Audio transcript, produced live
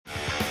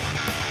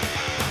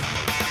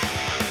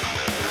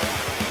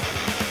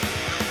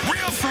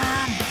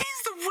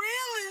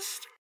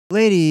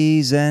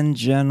Ladies and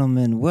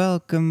gentlemen,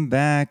 welcome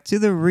back to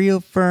the Real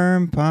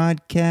Firm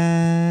Podcast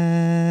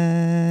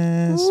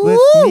with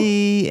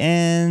me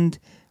and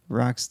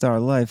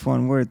Rockstarliiife.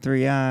 One word,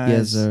 three eyes.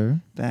 Yes,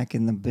 sir. Back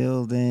in the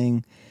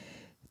building.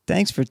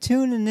 Thanks for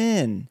tuning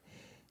in.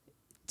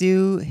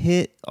 Do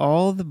hit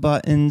all the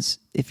buttons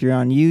if you're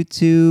on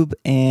YouTube,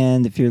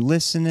 and if you're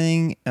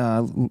listening,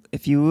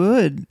 if you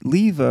would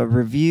leave a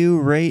review,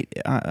 rate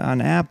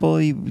on Apple.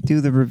 You do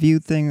the review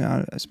thing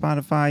on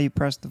Spotify. You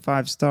press the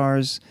 5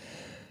 stars,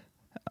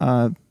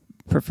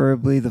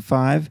 preferably the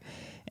 5,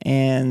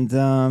 and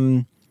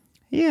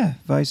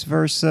vice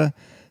versa.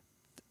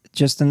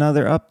 Just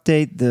another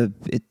update.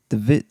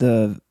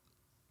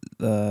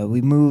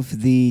 We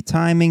moved the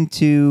timing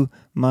to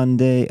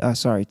Monday.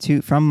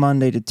 From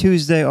Monday to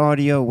Tuesday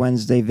audio,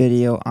 Wednesday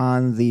video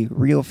on the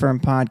Real Firm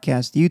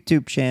Podcast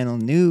YouTube channel.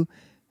 New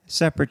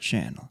separate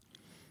channel.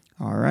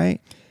 All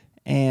right,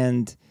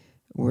 and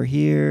we're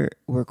here.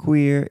 We're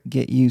queer.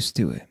 Get used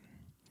to it.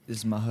 This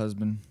is my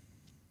husband.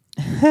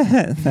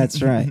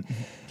 That's right.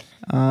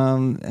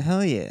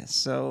 Hell yeah.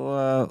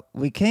 So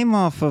we came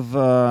off of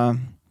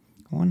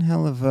one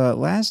hell of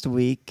last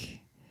week.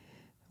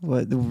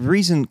 Well, the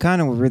reason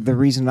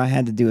I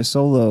had to do a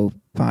solo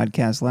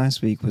podcast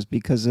last week was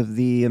because of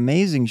the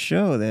amazing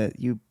show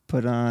that you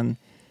put on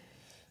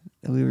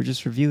that we were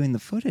just reviewing the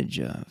footage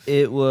of.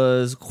 It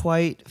was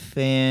quite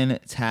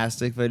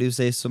fantastic, if I do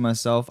say so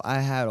myself.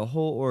 I had a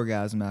whole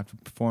orgasm after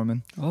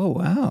performing. Oh,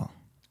 wow.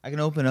 I can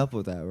open up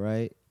with that,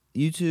 right?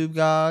 YouTube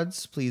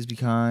gods, please be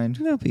kind.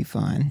 They'll be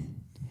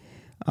fine.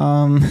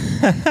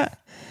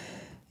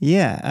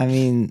 Yeah, I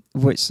mean,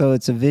 so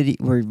it's a video.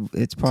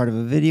 It's part of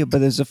a video,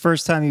 but it's the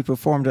first time you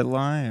performed it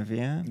live.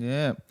 Yeah.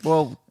 Yeah.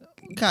 Well,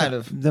 kind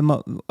of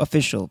the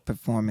official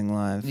performing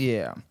live.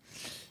 Yeah.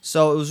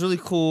 So it was really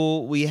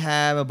cool. We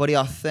have my buddy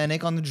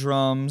Authentic on the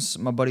drums,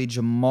 my buddy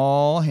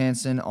Jamal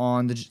Hansen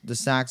on the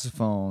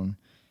saxophone.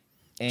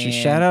 And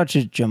shout out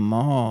to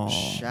Jamal.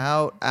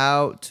 Shout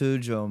out to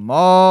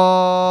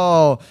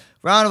Jamal.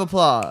 Round of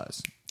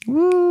applause.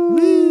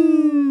 Woo!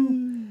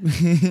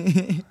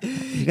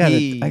 We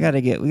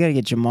gotta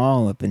get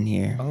Jamal up in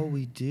here. Oh,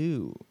 we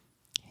do.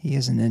 He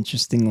has an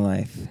interesting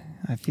life,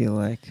 I feel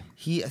like.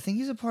 I think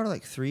he's a part of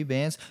like 3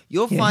 bands.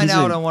 You'll find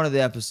out on one of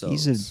the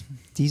episodes.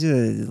 He's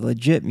a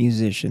legit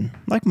musician,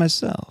 like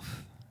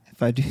myself,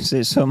 if I do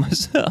say so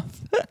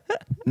myself.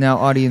 Now,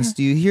 audience,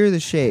 do you hear the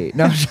shade?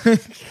 No.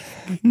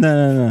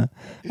 No.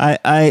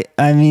 I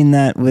mean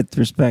that with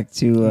respect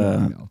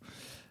to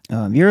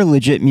you're a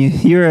legit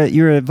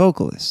you're a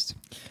vocalist.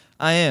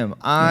 I am.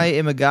 I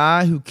am a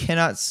guy who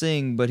cannot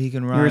sing, but he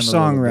can rhyme. You're a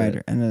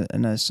songwriter and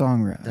a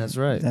songwriter. That's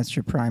right. That's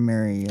your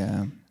primary.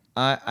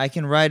 I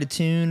can write a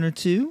tune or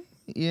two.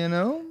 You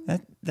know.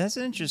 That's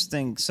an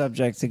interesting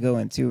subject to go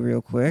into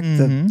real quick.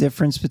 Mm-hmm. The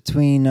difference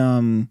between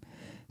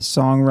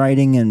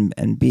songwriting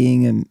and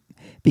being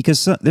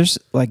because there's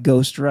like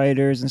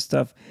ghostwriters and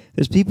stuff.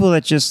 There's people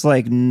that just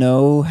like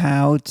know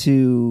how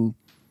to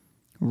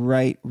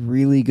write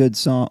really good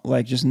song,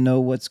 like just know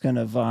what's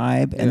gonna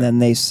vibe, and then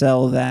they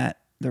sell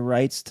the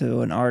rights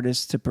to an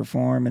artist to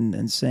perform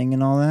and sing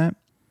and all that.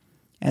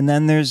 And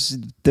then there's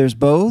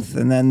both,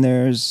 and then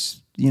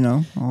there's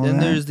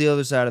there's the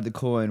other side of the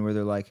coin where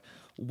they're like,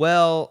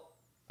 well,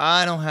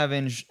 I don't have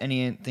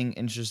anything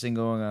interesting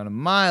going on in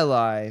my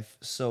life,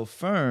 so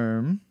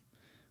Firm,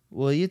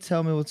 will you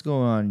tell me what's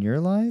going on in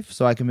your life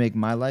so I can make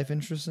my life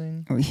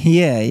interesting?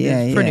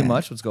 Yeah. Pretty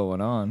much what's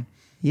going on.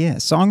 Yeah,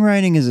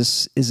 songwriting is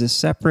a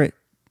separate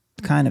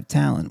kind of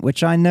talent,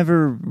 which I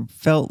never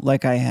felt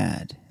like I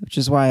had, which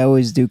is why I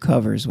always do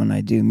covers when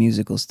I do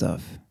musical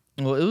stuff.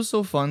 Well, it was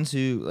so fun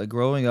too. Like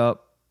growing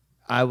up,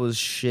 I was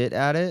shit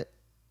at it,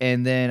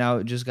 and then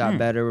I just got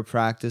better with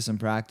practice and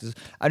practice.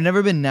 I've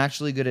never been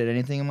naturally good at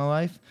anything in my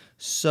life,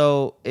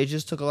 so it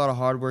just took a lot of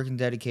hard work and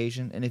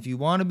dedication. And if you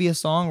want to be a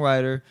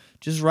songwriter,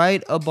 just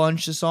write a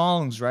bunch of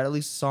songs. Write at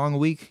least a song a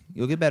week.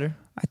 You'll get better.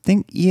 I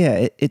think,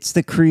 it's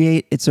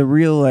it's a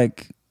real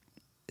like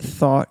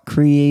thought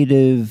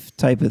creative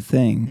type of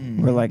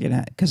thing where like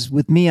because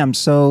with me, I'm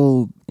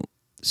so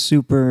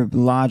super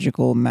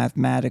logical,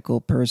 mathematical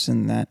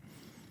person that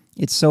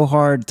it's so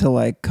hard to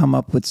like come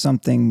up with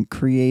something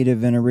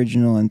creative and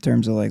original in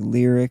terms of like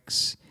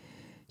lyrics.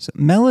 So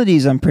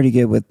melodies I'm pretty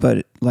good with,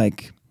 but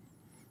like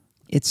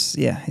it's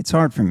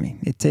hard for me.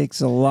 It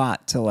takes a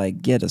lot to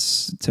like get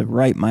us to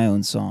write my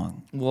own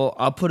song. Well,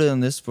 I'll put it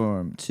in this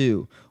form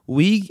too.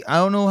 I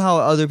don't know how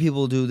other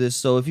people do this,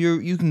 so if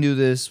you can do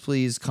this,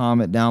 please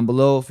comment down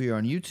below if you're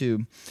on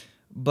YouTube.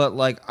 But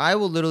like, I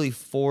will literally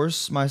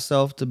force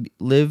myself to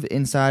live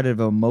inside of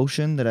an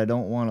emotion that I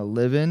don't want to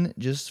live in,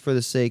 just for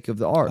the sake of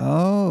the art.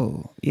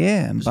 Oh,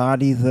 yeah,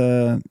 embody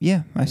the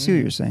I see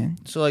what you're saying.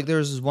 So like, there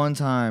was this one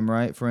time,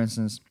 right? For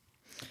instance,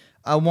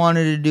 I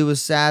wanted to do a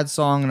sad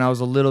song, and I was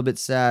a little bit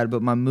sad,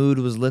 but my mood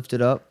was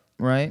lifted up,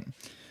 right?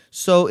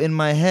 So in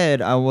my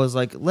head, I was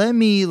like, let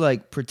me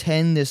like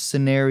pretend this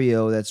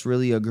scenario that's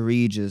really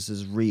egregious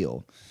is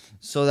real.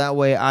 So that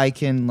way I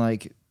can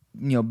like,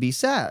 be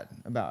sad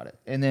about it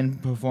and then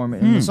perform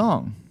it in the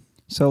song.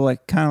 So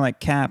like kind of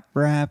like cap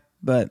rap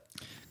but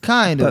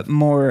Kind of. but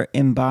more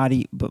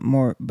embodied, but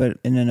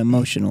in an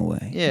emotional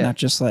way. Yeah. Not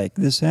just like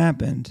this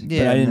happened.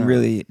 Yeah, but I didn't no.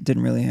 really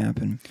didn't really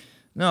happen.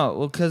 No,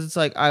 well, because it's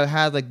like I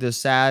had like the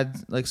sad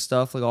like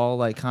stuff like all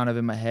like kind of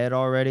in my head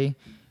already,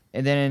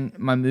 and then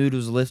my mood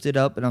was lifted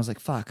up, and I was like,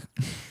 "Fuck."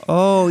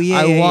 Oh yeah,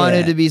 I yeah, wanted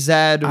yeah. to be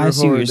sad to I record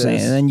see what you're this.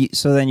 saying. And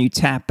then you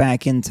tap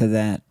back into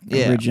that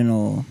Yeah.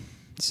 original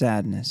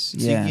sadness. So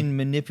Yeah. you can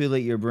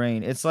manipulate your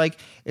brain. It's like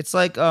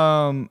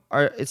all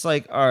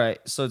right.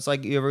 So it's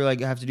like you ever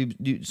like have to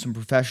do some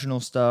professional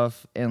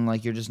stuff and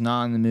like you're just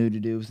not in the mood to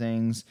do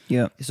things.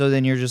 Yep. So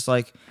then you're just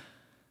like,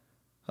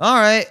 all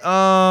right,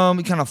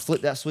 you kind of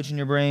flip that switch in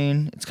your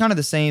brain. It's kind of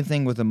the same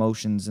thing with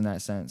emotions in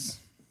that sense.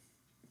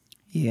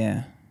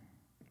 Yeah.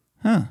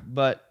 Huh.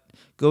 But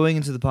going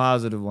into the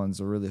positive ones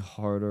are really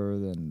harder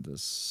than the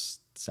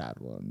sad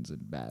ones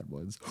and bad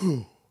ones.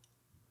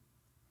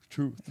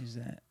 Truth. Is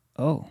that?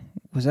 Oh,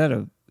 was that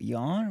a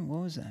yawn?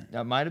 What was that?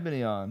 That might have been a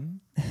yawn.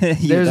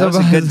 Yeah, that was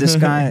a good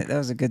disguise. That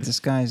was a good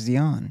disguised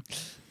yawn.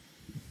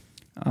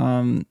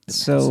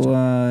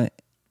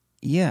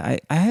 Yeah,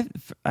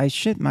 I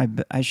shit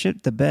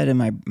the bed in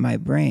my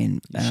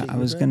brain.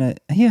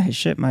 I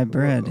shit my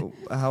bread.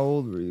 How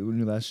old were you when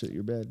you last shit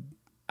your bed?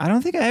 I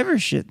don't think I ever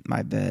shit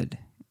my bed.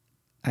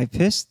 I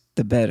pissed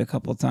the bed a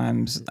couple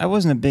times. I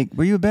wasn't a big.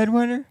 Were you a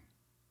bedwetter?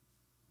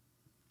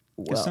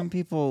 Because some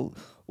people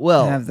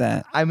have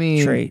that. I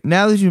mean, trait.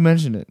 now that you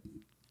mention it,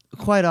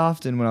 quite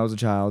often when I was a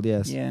child,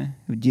 yes. Yeah.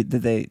 Did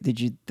they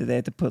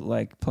have to put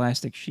like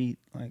plastic sheet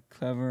like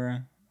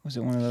cover? Was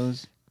it one of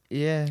those?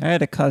 Yeah. I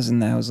had a cousin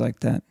that was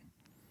like that.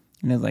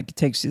 And it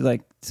takes you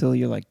like till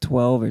you're like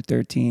 12 or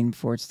 13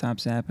 before it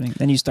stops happening.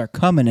 Then you start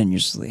coming in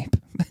your sleep.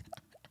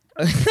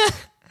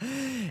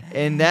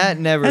 And that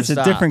never That's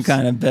stops. a different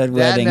kind of bedwetting.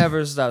 That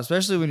never stops,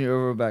 especially when you're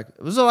over back.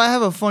 So I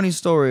have a funny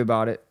story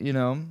about it, you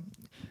know.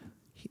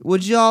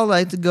 Would y'all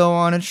like to go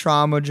on a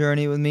trauma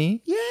journey with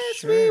me? Yes,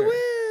 Sure. we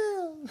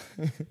will.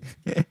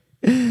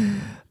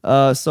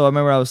 So I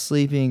remember I was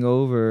sleeping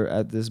over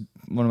at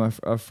one of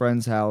my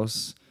friend's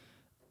house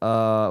when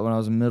I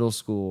was in middle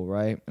school,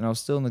 right? And I was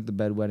still in like the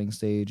bedwetting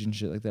stage and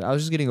shit like that. I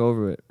was just getting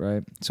over it,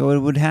 right? So it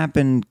would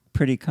happen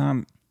pretty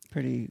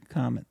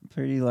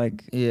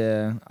like.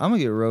 Yeah, I'm gonna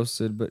get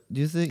roasted. But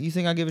do you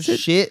think I give a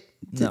shit?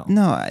 No.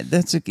 No,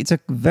 it's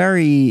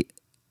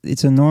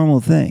a normal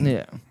thing.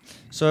 Yeah.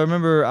 So I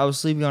remember I was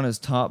sleeping on his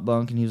top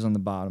bunk and he was on the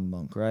bottom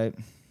bunk, right?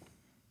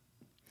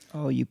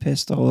 Oh, you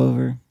pissed all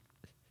over.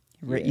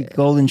 Yeah. You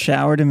golden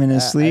showered him in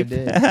his sleep?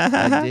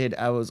 I did.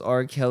 I was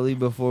R. Kelly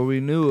before we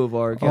knew of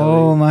R. Kelly.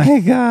 Oh my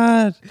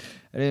God.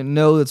 I didn't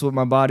know that's what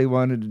my body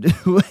wanted to do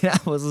when I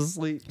was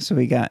asleep. So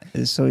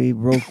he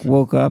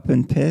woke up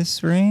in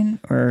piss rain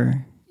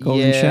or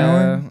golden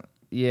shower?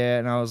 Yeah,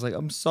 and I was like,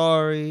 I'm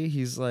sorry.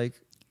 He's like,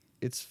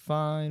 it's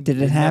fine. Did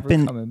it he's never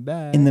happen coming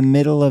back. in the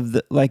middle of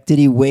did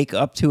he wake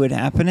up to it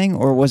happening,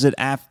 or was it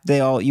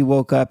after you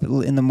woke up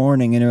in the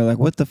morning and they were like,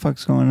 what the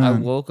fuck's going on? I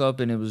woke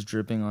up and it was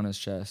dripping on his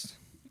chest.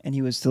 And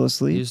he was still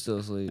asleep? He was still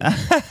asleep.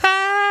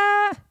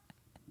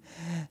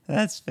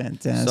 That's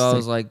fantastic. So I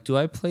was like, do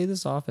I play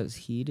this off as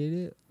he did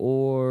it,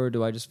 or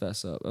do I just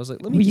fess up? I was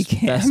like, let me Well, just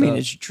fess I mean, up.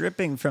 it's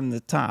dripping from the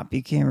top.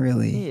 You can't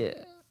really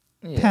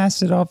Yeah.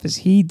 pass it off as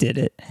he did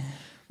it.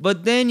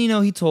 But then,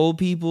 he told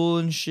people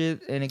and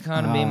shit, and it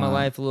kind of made my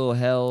life a little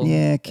hell.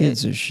 Yeah,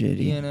 kids are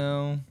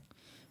shitty.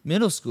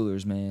 Middle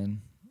schoolers,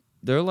 man,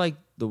 they're like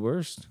the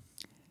worst.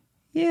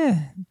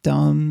 Yeah,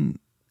 dumb,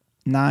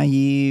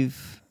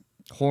 naive,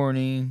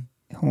 Horny,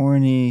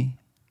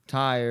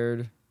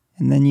 tired,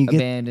 and then you get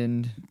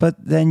abandoned. But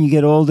then you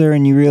get older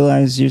and you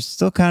realize you're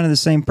still kind of the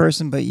same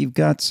person, but you've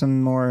got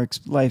some more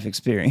life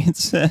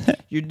experience.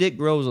 Your dick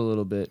grows a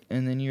little bit,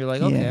 and then you're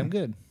like, okay, Yeah. I'm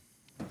good.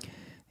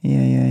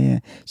 Yeah.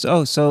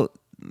 So I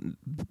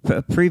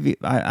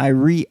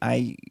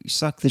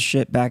sucked the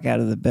shit back out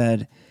of the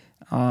bed.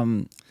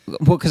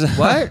 Because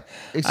What?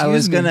 I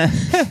was gonna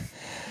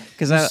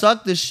because You I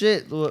suck the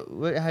shit.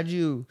 Would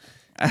you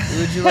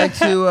like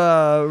to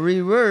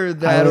reword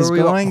that? I was or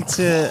going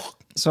to.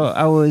 So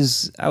I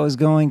was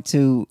going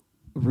to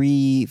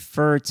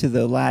refer to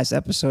the last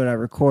episode I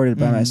recorded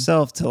by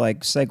myself to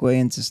like segue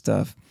into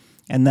stuff.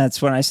 And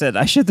that's when I said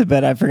I shit the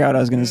bed. I forgot what I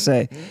was going to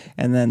say.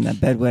 And then the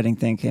bedwetting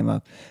thing came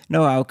up.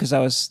 No, because I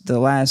was the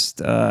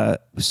last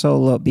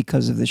solo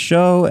because of the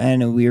show.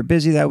 And we were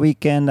busy that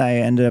weekend. I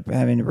ended up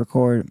having to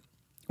record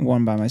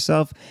one by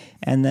myself.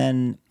 And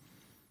then,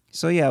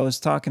 so yeah, I was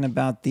talking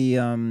about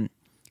the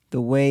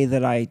way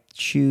that I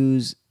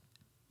choose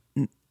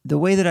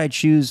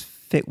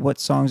fit what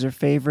songs are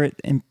favorite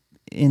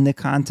in the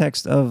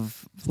context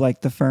of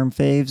like the firm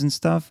faves and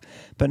stuff,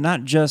 but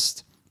not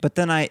just. But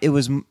then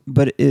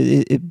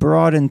it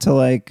brought into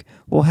like,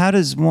 well, how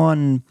does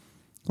one,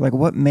 like,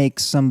 what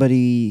makes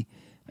somebody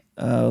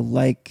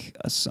like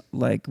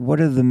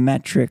what are the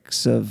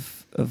metrics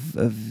of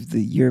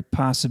your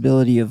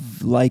possibility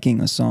of liking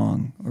a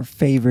song or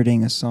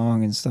favoriting a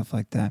song and stuff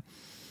like that.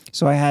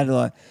 So I had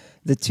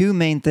the two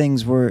main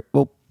things were,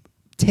 well,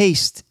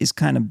 taste is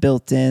kind of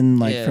built in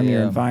from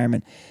your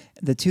environment.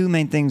 The two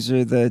main things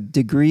are the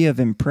degree of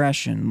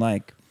impression,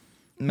 like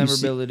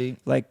memorability.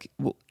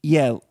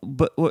 Yeah,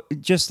 but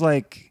just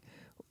like,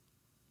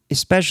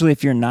 especially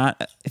if you're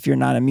not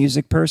a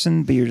music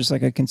person, but you're just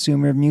like a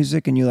consumer of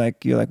music, and you're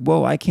like,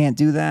 whoa, I can't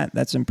do that.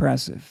 That's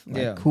impressive.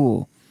 Like, Yeah.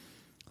 cool.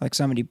 Like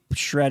somebody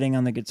shredding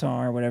on the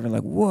guitar or whatever.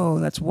 Like, whoa,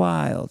 that's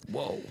wild.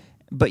 Whoa.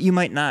 But you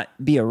might not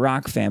be a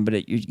rock fan,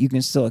 but you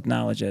can still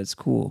acknowledge that it's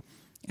cool.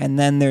 And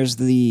then there's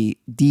the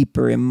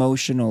deeper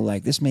emotional,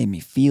 like, this made me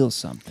feel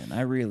something.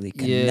 I really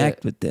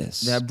connect with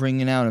this. That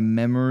bringing out a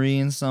memory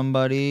in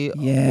somebody.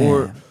 Yeah.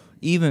 Or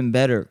even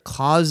better,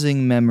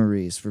 causing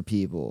memories for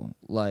people.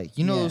 Like,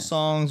 those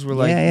songs where,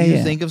 like,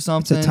 you think of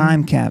something. It's a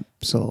time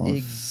capsule.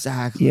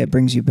 Exactly. Yeah, it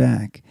brings you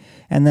back.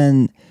 And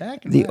then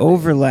the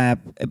overlap,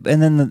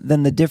 and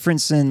then the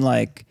difference in,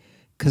 like,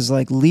 because,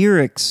 like,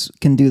 lyrics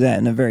can do that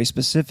in a very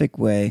specific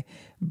way.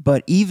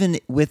 But even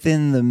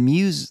within the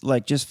music,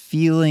 like just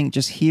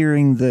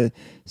hearing the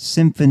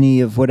symphony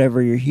of whatever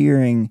you're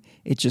hearing,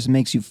 it just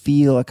makes you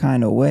feel a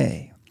kind of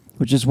way,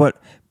 which is what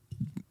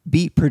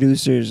beat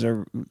producers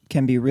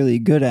can be really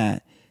good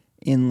at.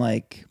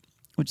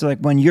 Which is like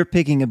when you're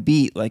picking a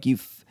beat, like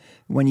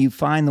when you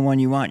find the one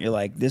you want, you're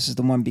like, this is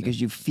the one because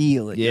you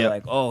feel it. Yeah. You're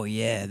like, oh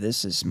yeah,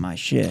 this is my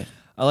shit.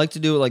 I like to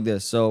do it like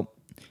this. So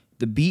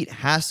the beat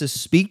has to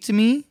speak to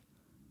me,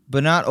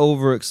 but not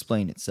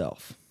over-explain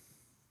itself.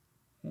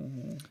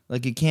 Mm-hmm.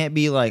 Like, it can't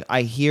be like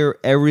I hear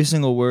every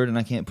single word and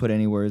I can't put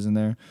any words in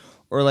there.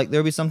 Or like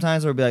there'll be some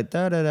times where it'll be like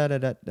da da da da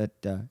da da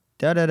da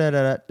da da da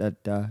da da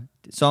da.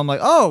 So I'm like,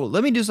 oh,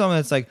 let me do something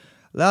that's like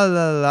la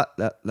la la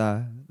la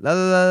la la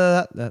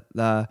la la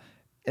la.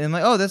 And I'm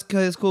like, oh, that's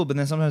cool. But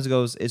then sometimes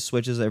it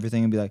switches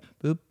everything and be like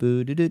boop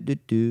boo do do do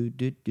do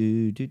do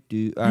do do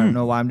do. I don't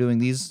know why I'm doing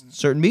these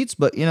certain beats,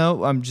 but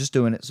I'm just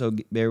doing it. So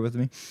bear with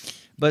me.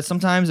 But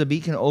sometimes a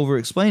beat can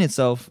over-explain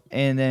itself,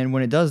 and then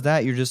when it does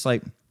that, you're just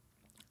like,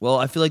 well,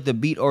 I feel like the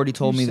beat already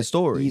told me the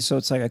story. So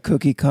it's like a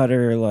cookie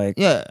cutter, like,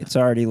 it's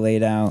already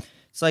laid out.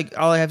 It's like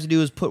all I have to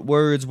do is put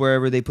words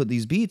wherever they put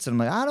these beats, and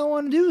I'm like, I don't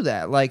want to do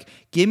that. Like,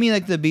 give me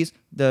like the beats,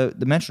 the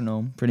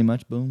metronome, pretty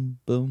much. Boom,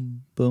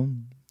 boom,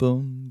 boom,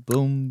 boom,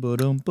 boom,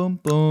 boom, boom,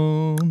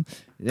 boom.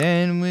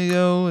 Then we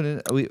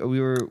go. We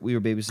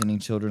were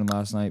babysitting children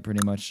last night,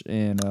 pretty much,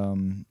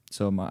 and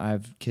so I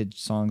have kid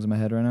songs in my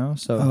head right now.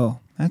 So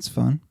that's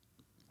fun.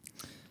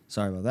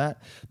 Sorry about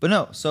that. But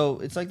no, so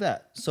it's like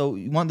that. So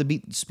you want the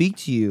beat to speak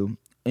to you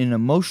in an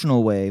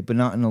emotional way, but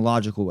not in a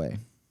logical way.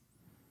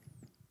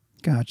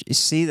 Gotcha. You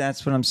see,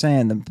 that's what I'm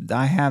saying.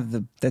 I have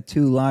the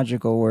two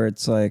logical where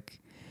it's like,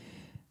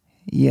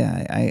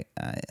 yeah,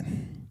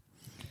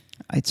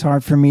 it's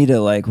hard for me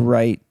to like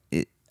write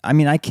it. I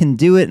mean, I can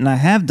do it and I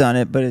have done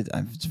it, but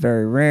it's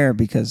very rare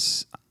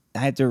because I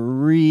had to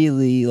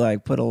really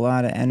like put a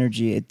lot of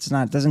energy. It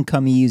doesn't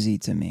come easy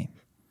to me.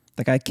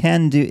 Like I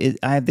can do it.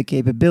 I have the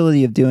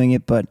capability of doing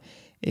it, but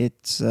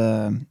it's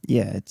a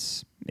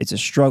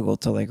struggle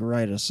to like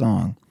write a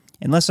song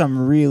unless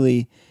I'm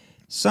really.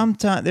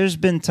 Sometimes there's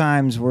been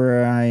times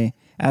where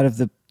out of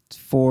the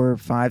 4 or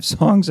 5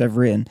 songs I've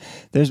written,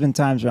 there's been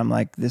times where I'm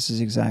like, this is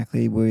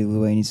exactly the way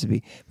it needs to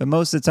be. But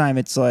most of the time,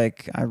 it's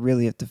like I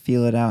really have to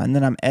feel it out, and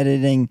then I'm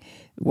editing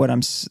what I'm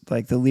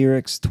like the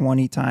lyrics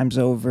 20 times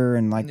over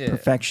and like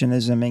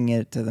perfectionisming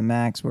it to the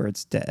max where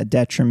it's a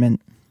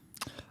detriment.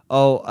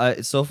 Oh,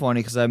 it's so funny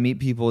because I meet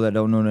people that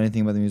don't know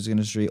anything about the music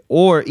industry,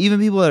 or even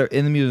people that are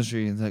in the music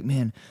industry, and it's like,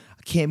 man,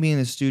 I can't be in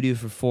the studio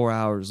for 4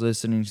 hours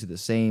listening to the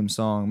same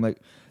song. I'm like,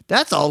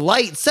 that's a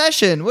light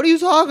session. What are you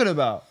talking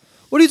about?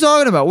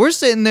 We're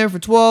sitting there for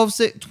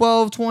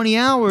 12, 20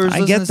 hours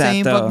listening to the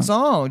same fucking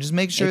song. Just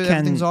make sure that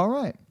everything's all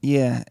right.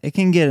 Yeah, it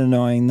can get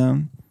annoying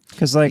though.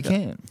 Because like,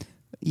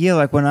 yeah,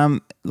 like when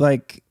I'm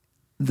like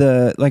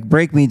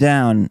Break Me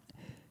Down,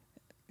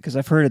 because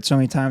I've heard it so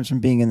many times from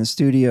being in the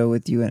studio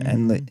with you,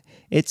 and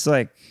it's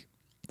like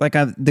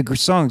the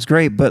song's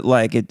great, but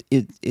like it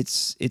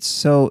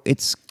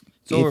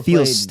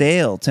feels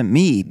stale to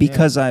me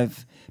because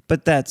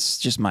but that's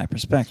just my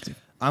perspective.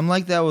 I'm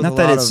like that with not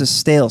that it's a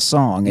stale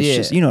song. It's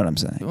just, you know what I'm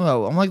saying.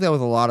 Well, I'm like that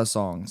with a lot of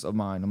songs of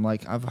mine. I'm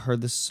like, I've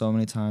heard this so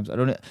many times.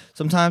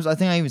 Sometimes I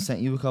think I even sent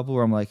you a couple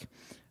where I'm like,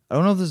 I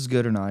don't know if this is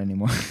good or not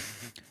anymore.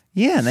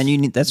 Yeah, and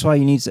then that's why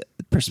you need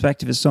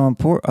perspective is so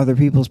important. Other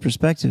people's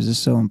perspectives is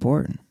so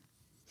important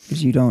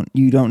because you don't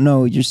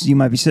know. You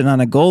might be sitting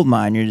on a gold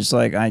mine. You're just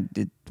like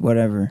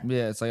whatever.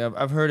 Yeah, it's like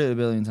I've heard it a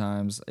billion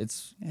times.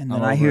 And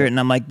then I hear it and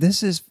I'm like,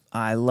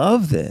 I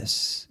love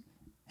this.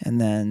 And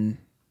then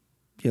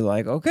you're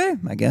like, okay,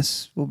 I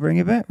guess we'll bring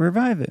it back,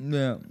 revive it.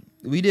 Yeah,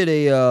 we did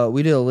a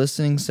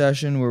listening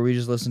session where we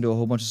just listened to a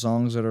whole bunch of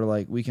songs that are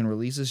like we can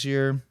release this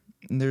year.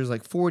 And there's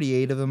like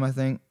 48 of them, I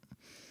think.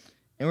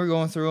 And we're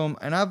going through them,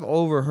 and I've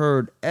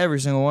overheard every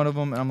single one of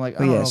them. And I'm like,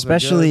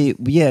 especially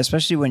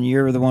when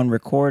you're the one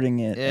recording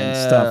it and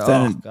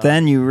stuff.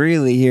 Then you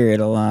really hear it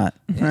a lot.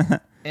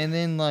 And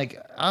then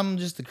like I'm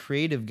just a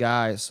creative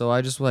guy, so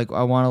I just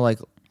I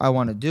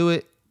want to do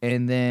it.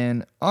 And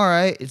then, all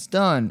right, it's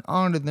done.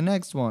 On to the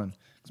next one.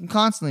 I'm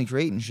constantly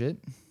creating shit.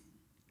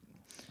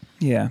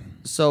 Yeah.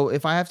 So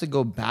if I have to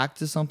go back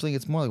to something,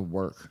 it's more like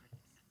work,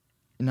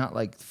 not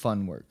like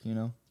fun work, you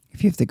know?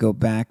 If you have to go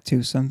back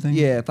to something?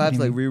 Yeah, if I What have do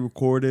to you like mean?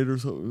 re-record it or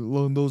something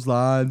along those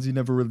lines, you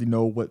never really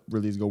know what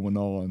really is going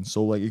on.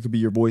 So like it could be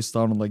your voice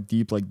sounding like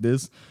deep like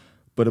this,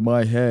 but in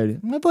my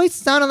head, my voice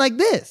sounding like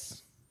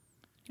this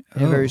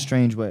in a very Oh.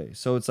 strange way.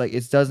 So it's like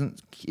it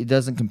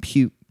doesn't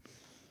compute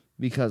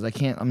because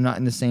I'm not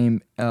in the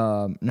same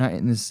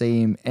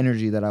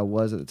energy that I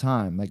was at the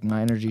time. Like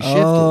my energy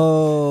shifted.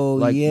 Oh,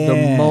 Like yeah.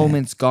 the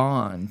moment's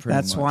gone.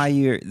 That's much. why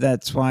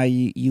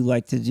you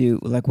like to do,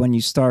 like when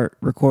you start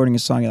recording a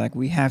song, you're like,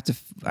 I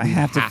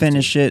have to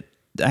finish it.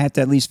 I have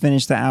to at least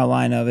finish the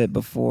outline of it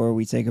before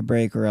we take a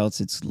break, or else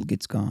it's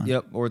gone.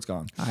 Yep, or it's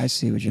gone. I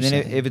see what you're And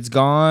then saying. if it's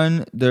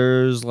gone,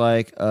 there's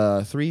like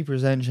a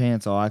 3%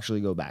 chance I'll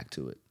actually go back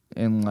to it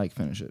and like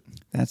finish it.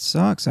 That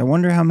sucks. I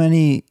wonder how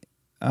many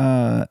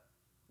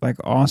like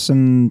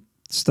awesome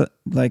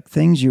like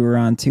things you were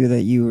on too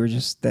that you were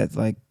just that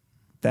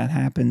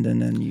happened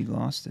and then you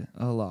lost it.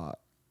 A lot.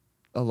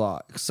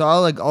 So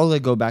I'll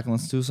go back and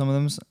listen to some of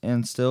them,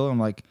 and still I'm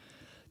like,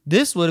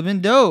 this would have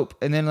been dope.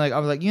 And then like I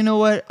was like, you know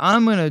what?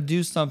 I'm gonna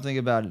do something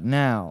about it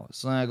now.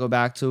 So then I go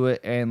back to it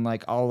and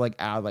like I'll like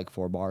add like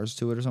 4 bars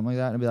to it or something like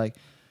that, and be like,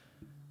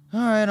 all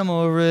right, I'm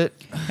over it.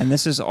 And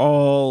this is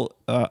all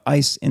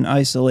in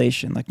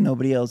isolation. Like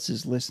nobody else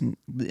is listening.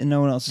 No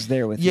one else is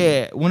there with you.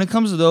 Yeah, when it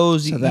comes to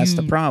those, So that's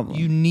the problem.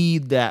 You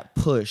need that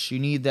push. You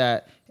need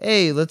that.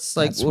 Hey, let's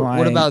like. That's What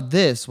why- about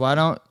this? Why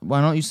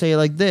don't you say it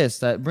like this?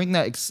 That bring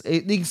that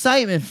the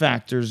excitement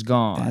factor's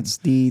gone. That's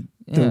the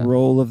Yeah.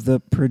 role of the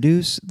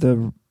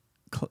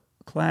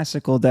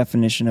classical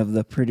definition of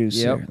the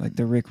producer, Yep. like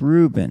the Rick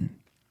Rubin.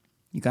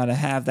 You got to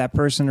have that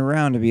person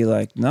around to be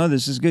like, no,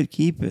 this is good.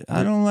 Keep it.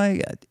 I don't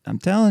like it. I'm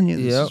telling you,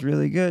 this Yep. is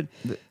really good.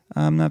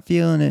 I'm not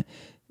feeling it.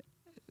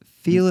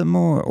 Feel it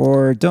more,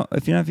 or don't.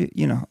 If you're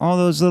not, all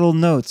those little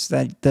notes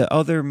that the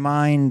other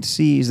mind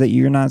sees that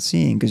you're not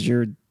seeing because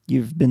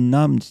you've been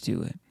numbed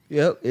to it.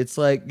 Yep, it's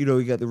like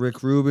you got the Rick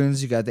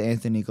Rubins, you got the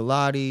Anthony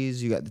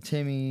Galati's, you got the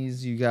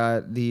Timmys, you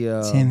got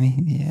the Timmy,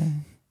 yeah,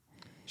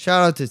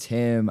 Shout out to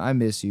Tim, I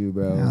miss you,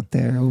 bro. out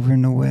there over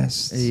in the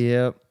West.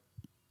 Yep.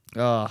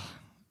 Oh,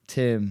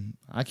 Tim,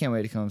 I can't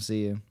wait to come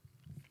see you.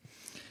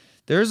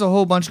 There's a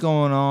whole bunch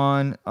going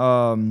on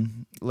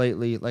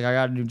lately. Like I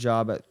got a new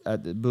job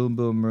at the Boom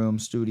Boom Room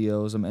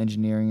Studios. I'm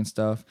engineering and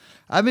stuff.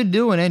 I've been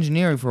doing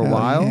engineering for a Hell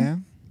while, yeah.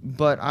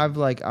 but I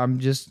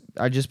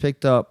just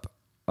picked up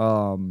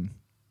Ableton.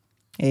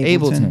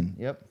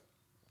 Yep.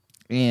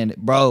 And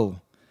bro,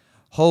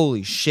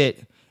 holy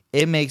shit,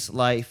 it makes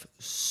life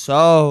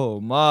so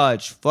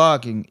much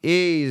fucking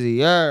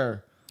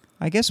easier.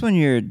 I guess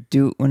because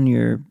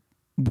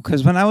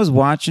when I was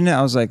watching it,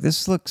 I was like,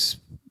 this looks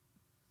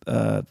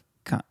like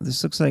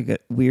a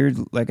weird,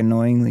 like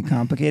annoyingly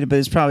complicated, but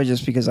it's probably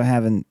just because I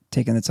haven't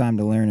taken the time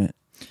to learn it,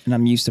 and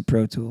I'm used to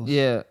Pro Tools.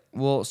 Yeah.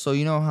 Well, so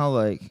you know how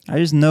like I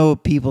just know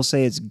people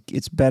say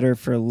it's better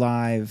for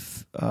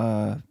live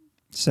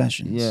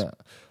sessions. yeah.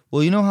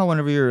 Well, you know how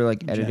whenever you're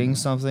like editing general.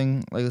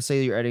 something, like let's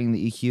say you're editing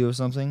the EQ of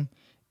something,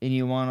 and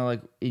you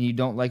want to and you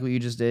don't like what you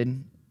just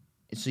did,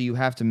 so you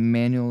have to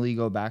manually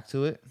go back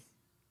to it.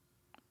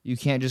 You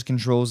can't just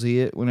Control Z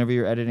it whenever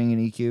you're editing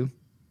an EQ.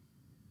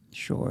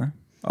 Sure.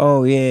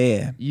 Oh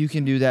yeah. You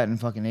can do that in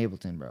fucking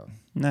Ableton, bro.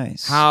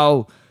 Nice.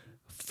 How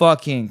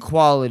fucking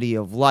quality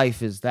of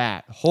life is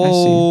that?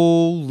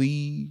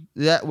 Holy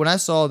that when I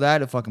saw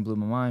that, it fucking blew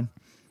my mind.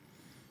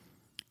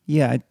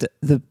 Yeah,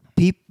 the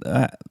people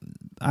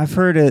I've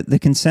heard it. The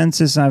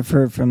consensus I've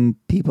heard from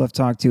people I've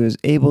talked to is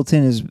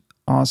Ableton is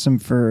awesome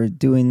for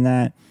doing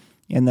that,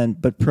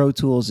 but Pro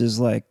Tools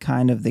is like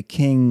kind of the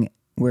king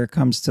where it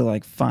comes to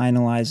like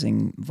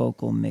finalizing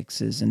vocal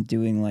mixes and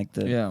doing like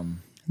the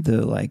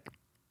like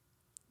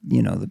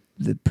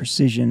the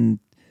precision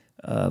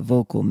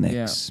vocal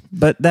mix.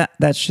 But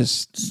that's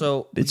just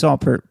So it's all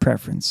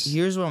preference.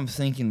 here's what I'm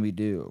thinking we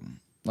do.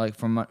 Like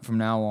from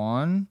now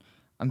on,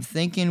 I'm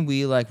thinking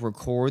we like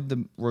record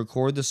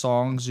the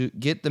songs,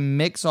 get the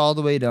mix all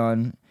the way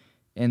done,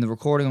 and the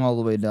recording all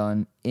the way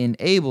done in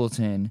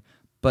Ableton,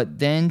 but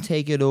then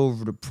take it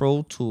over to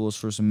Pro Tools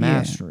for some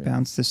mastering.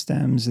 Bounce the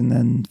stems and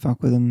then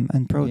fuck with them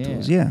and Pro Yeah.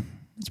 Tools. Yeah,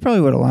 that's probably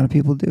what a lot of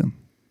people do.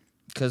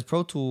 Because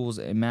Pro Tools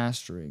and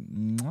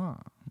mastering, mwah.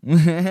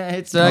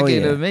 It's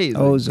fucking amazing.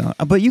 Ozone,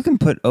 but you can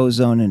put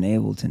Ozone in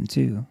Ableton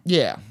too.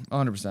 Yeah,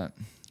 100%.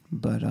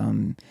 But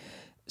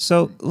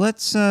so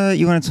let's.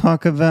 You want to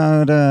talk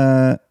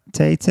about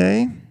Tay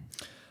Tay,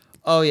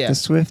 Oh yeah. the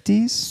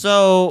Swifties?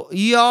 So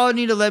y'all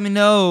need to let me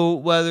know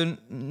whether or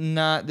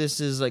not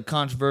this is like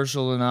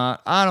controversial or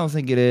not. I don't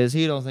think it is.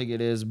 He don't think it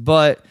is.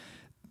 But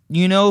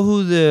you know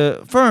who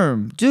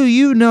do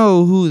you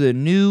know who the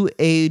new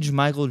age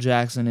Michael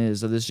Jackson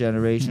is of this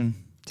generation?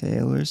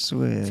 Taylor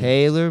Swift.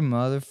 Taylor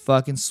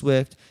motherfucking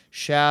Swift.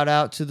 Shout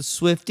out to the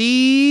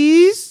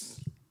Swifties.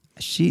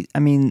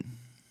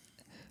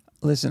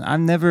 Listen,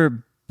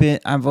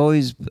 I've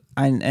always,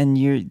 and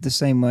you're the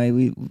same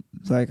way.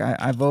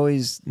 I've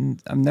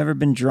never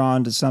been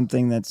drawn to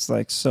something that's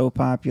like so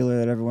popular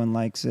that everyone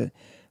likes it.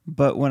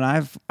 But when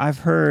I've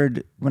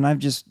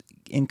just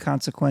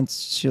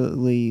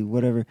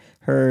inconsequentially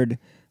heard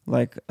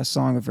like a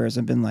song of hers,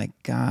 I've been like,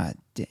 God,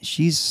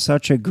 she's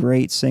such a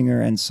great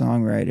singer and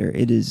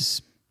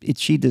songwriter.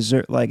 She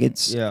deserve like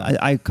it's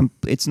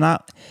it's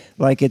not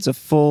like it's a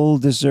full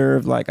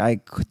deserved, like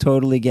I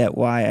totally get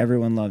why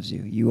everyone loves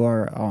you. You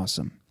are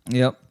awesome.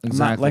 Yep,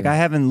 exactly. I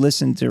haven't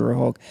listened to her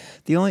whole.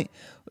 I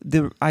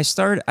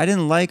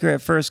didn't like her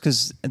at first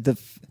because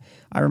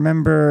I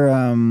remember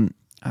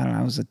I don't know,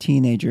 I was a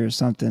teenager or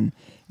something,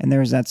 and there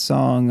was that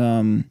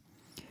song.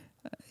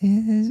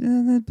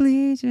 The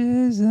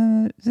bleachers,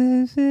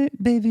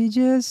 baby,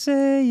 just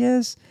say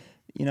yes.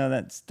 You know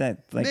that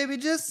like. Baby,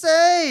 just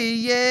say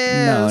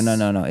yes.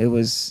 No. It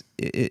was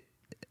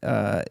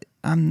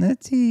I'm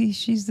the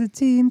she's the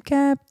team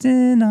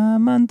captain.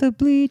 I'm on the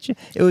bleacher.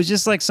 It was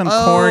just like some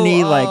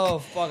corny like. Oh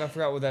fuck! I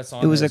forgot what that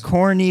song. It was a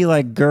corny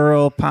like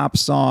girl pop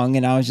song,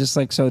 and I was just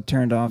like so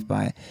turned off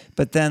by it.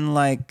 But then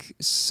like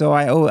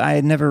I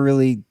had never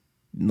really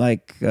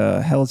like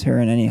held her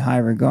in any high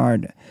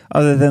regard,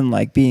 other than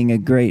like being a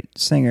great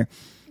singer.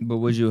 But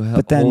would you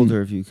hold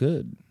her if you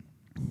could?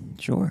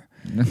 Sure,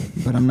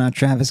 but I'm not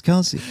Travis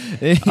Kelce.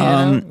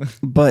 Yeah.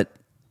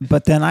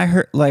 But then I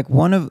heard like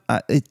one of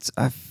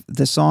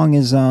the song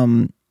is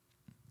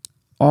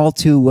All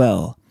Too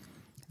Well.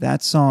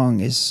 That song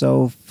is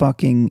so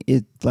fucking,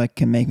 it like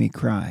can make me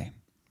cry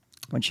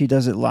when she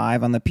does it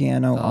live on the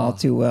piano. All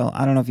Too Well.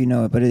 I don't know if you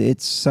know it, but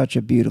it's such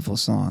a beautiful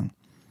song,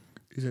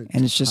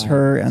 and it's just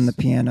her and the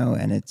piano,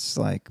 and it's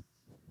like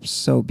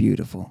so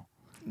beautiful.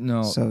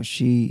 No, so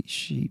she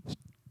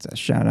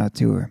shout out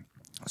to her.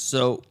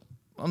 So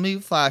let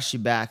me flash you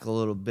back a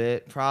little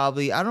bit.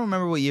 Probably, I don't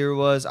remember what year it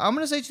was. I'm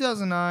going to say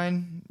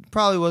 2009.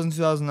 Probably wasn't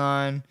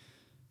 2009.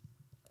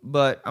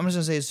 But I'm just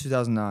going to say it's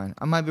 2009.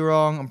 I might be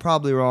wrong. I'm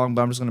probably wrong,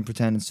 but I'm just going to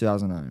pretend it's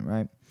 2009,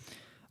 right?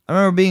 I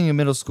remember being in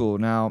middle school.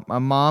 Now, my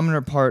mom and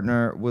her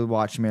partner would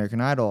watch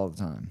American Idol all the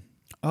time.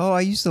 Oh,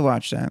 I used to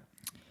watch that.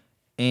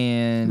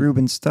 And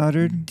Ruben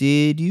Studdard.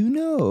 Did you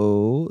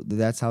know that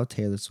that's how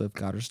Taylor Swift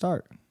got her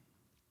start?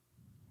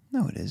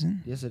 No, it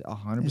isn't. Yes,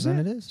 100%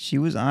 it is. She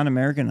was on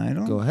American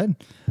Idol? Go ahead.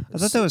 I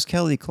thought that was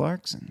Kelly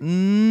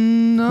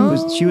Clarkson.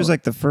 No. She was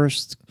like the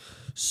first.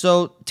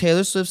 So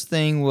Taylor Swift's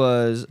thing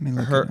was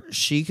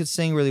she could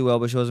sing really well,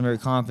 but she wasn't very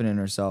confident in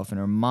herself. And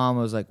her mom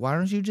was like, why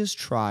don't you just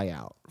try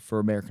out for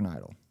American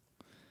Idol?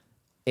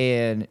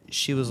 And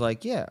she was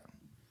like, yeah.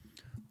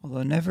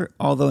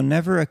 Although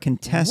never a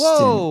contestant.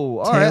 Whoa,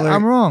 all right,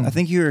 I'm wrong. I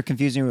think you were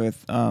confusing her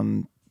with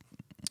I'm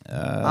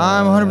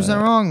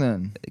 100% wrong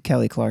then.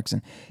 Kelly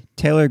Clarkson.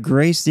 Taylor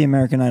graced the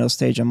American Idol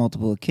stage on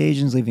multiple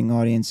occasions, leaving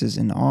audiences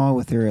in awe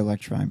with her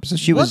electrifying. So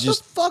she was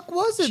just. What the fuck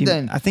was it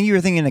then? I think you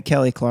were thinking of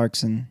Kelly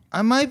Clarkson.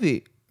 I might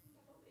be.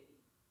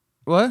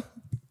 What?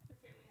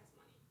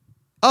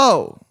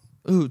 Oh,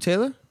 who?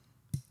 Taylor?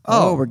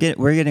 Oh, we're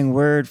getting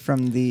word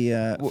from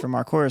the from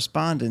our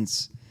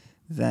correspondents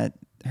that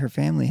her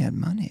family had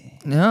money.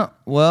 Yeah,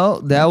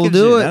 well, that will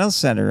do it. That'll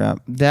set her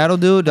up. That'll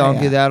do it,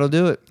 donkey. Yeah. That'll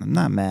do it. I'm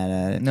not mad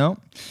at it. No.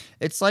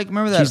 It's like,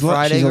 remember that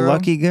Friday she's girl? A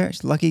lucky girl.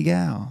 She's a lucky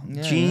gal.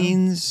 Yeah,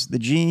 the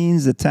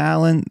jeans, the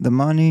talent, the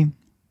money.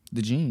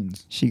 The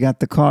jeans. She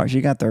got the car.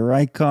 She got the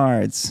right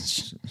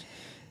cards.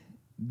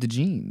 The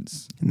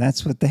jeans. And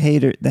that's what the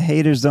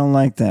haters don't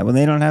like that. When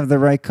they don't have the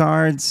right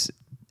cards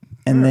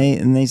and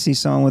they see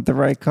someone with the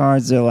right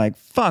cards, they're like,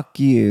 fuck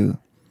you.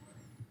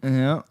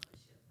 Yeah.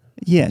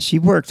 Yeah, she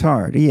worked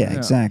hard. Yeah,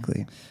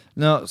 exactly.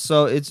 No,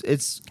 so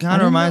it's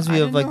kind of reminds me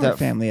of like that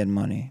family had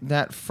money.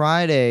 That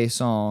Friday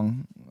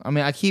song. I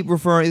mean, I keep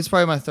referring. It's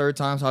probably my third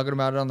time talking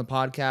about it on the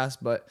podcast,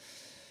 but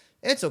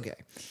it's okay.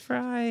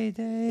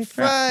 Friday.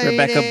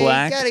 Rebecca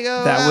Black. Gotta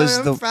go. That was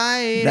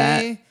Friday.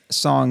 That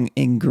song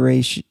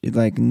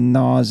like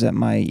gnaws at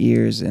my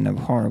ears in a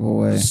horrible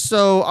way.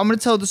 So I'm gonna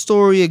tell the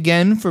story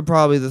again for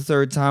probably the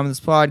third time in this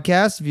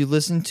podcast. If you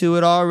listened to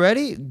it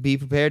already, be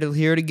prepared to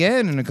hear it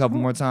again in a couple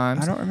more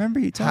times. I don't remember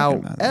you talking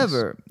about this.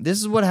 However, this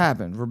is what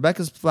happened.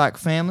 Rebecca's Black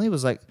family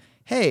was like,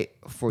 hey,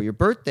 for your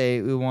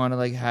birthday, we want to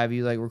like have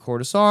you like record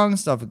a song and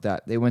stuff like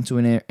that. They went to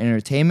an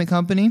entertainment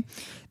company.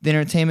 The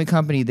entertainment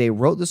company, they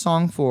wrote the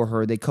song for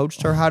her. They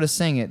coached her how to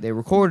sing it. They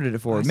recorded it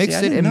for her,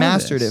 mixed it and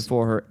mastered it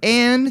for her.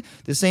 And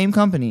the same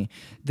company,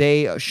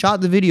 they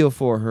shot the video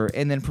for her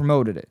and then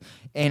promoted it.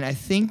 And I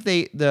think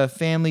the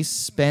family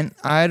spent,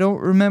 I don't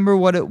remember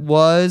what it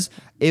was.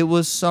 It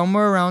was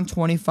somewhere around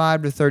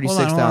 $25,000 to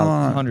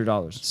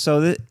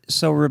 $36,100.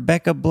 So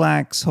Rebecca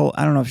Black's whole,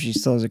 I don't know if she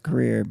still has a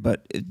career,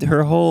 but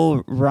her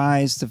whole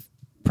rise to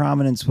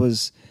prominence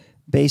was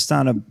based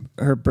on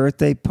her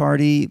birthday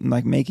party,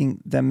 like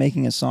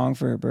making a song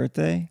for her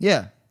birthday.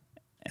 Yeah.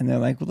 And they're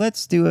like, well,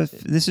 let's do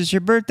this is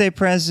your birthday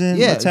present.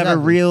 Yeah, let's have a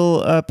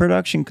real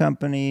production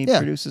company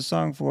produce a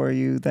song for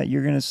you that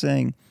you're going to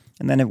sing.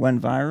 And then it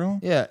went viral.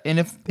 Yeah. And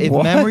if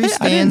memory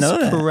stands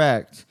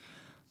correct.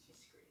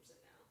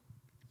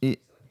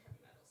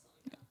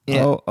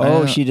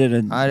 Yeah, she did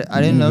a.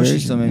 I didn't know she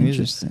still made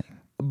music. Interesting.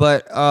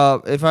 But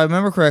if I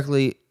remember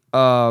correctly,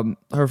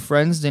 her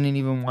friends didn't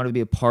even want to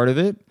be a part of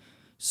it.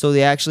 So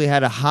they actually had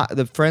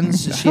the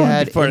friends that she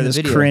had part in of the this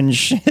video. cringe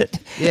shit.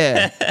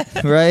 Yeah,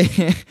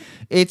 right.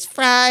 It's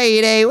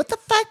Friday. What the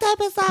fuck type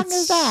of song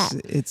is that?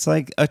 It's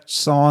like a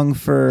song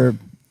for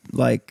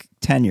like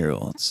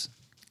 10-year-olds.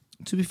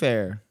 To be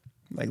fair,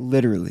 Like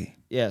literally.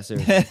 yeah,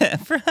 seriously.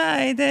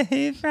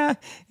 Friday.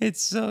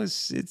 It's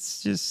just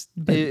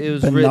It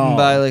was banal. written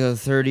by like a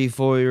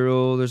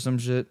 34-year-old or some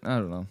shit. I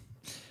don't know.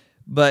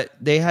 But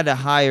they had to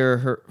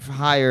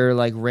hire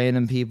like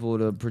random people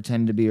to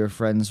pretend to be her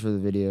friends for the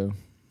video.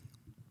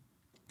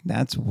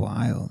 That's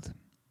wild.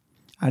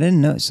 I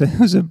didn't know. So it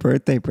was a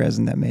birthday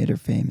present that made her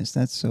famous.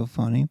 That's so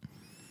funny.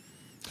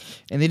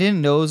 And they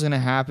didn't know it was going to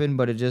happen,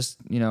 but it just,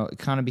 it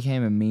kind of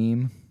became a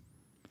meme.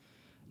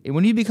 And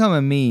when you become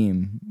a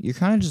meme, you're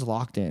kind of just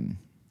locked in.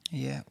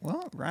 Yeah,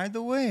 well, ride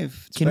the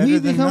wave. It's Can better we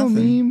than become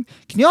nothing. a meme?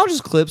 Can y'all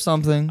just clip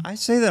something? I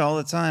say that all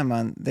the time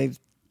on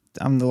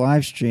the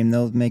live stream.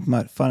 They'll make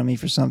fun of me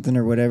for something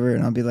or whatever,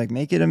 and I'll be like,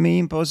 make it a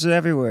meme, post it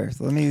everywhere.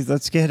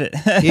 Let's get it.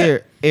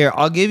 Here,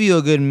 I'll give you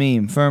a good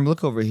meme. Firm,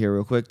 look over here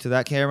real quick to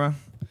that camera.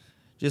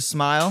 Just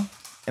smile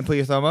and put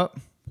your thumb up.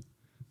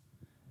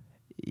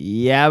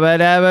 Yabba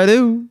dabba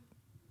doo.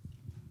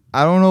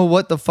 I don't know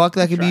what the fuck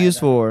that could be used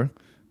for,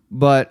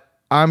 but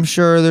I'm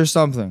sure there's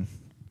something.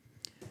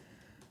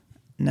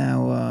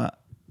 Now,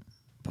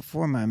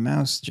 before my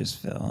mouse just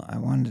fell, I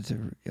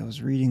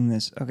was reading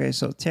this. Okay,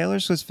 so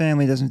Taylor Swift's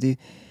family doesn't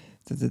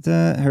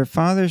her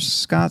father,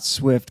 Scott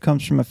Swift,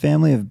 comes from a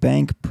family of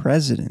bank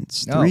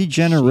presidents. Oh, 3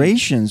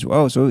 generations.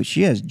 Oh, so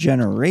she has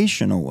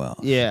generational wealth.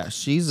 Yeah,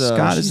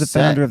 Scott is the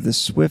founder of the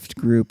Swift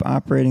Group,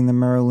 operating the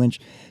Merrill Lynch.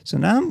 So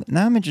now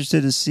I'm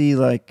interested to see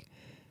like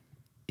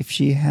if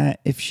she had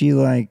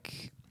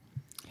like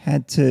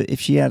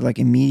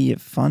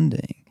immediate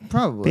funding.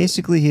 Probably.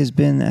 Basically, he has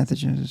been at the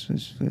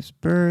Swift's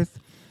birth.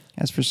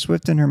 As for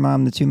Swift and her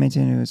mom, the two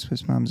maintain that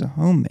Swift's mom is a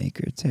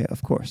homemaker.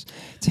 Of course,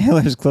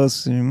 Taylor's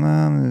close to her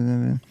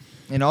mom.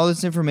 And all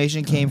this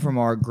information came from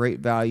our great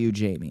value,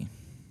 Jamie.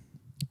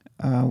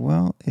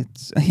 Well,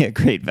 it's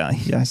great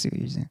value. I see what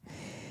you're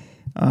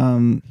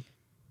saying.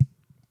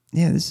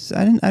 Yeah,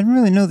 I didn't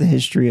really know the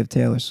history of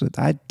Taylor Swift.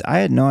 I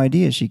had no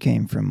idea she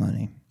came from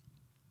money.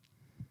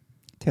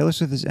 Taylor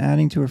Swift is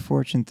adding to her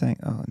fortune.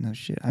 Oh no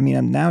shit! I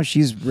mean, now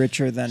she's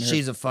richer than her.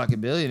 She's a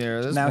fucking billionaire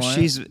at this point.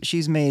 Now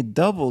she's made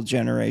double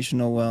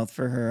generational wealth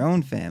for her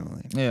own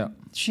family. Yeah.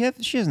 She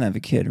doesn't have a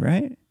kid,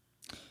 right?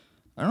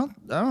 I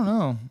don't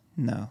know.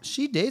 No.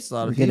 She dates a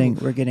lot of people.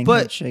 We're getting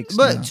but handshakes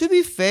but now. To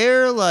be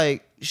fair,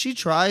 like she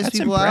tries That's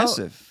people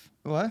impressive.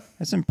 out. What?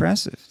 That's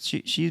impressive.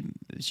 She's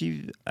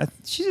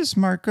a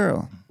smart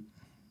girl.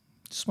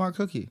 Smart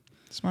cookie.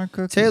 Smart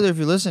cookie. Taylor, if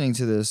you're listening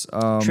to this,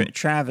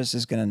 Travis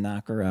is gonna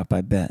knock her up.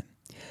 I bet.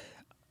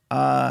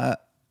 I'll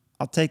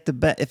take the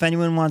bet. If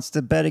anyone wants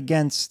to bet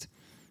against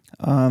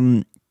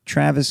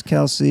Travis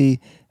Kelce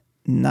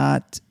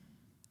not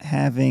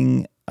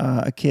having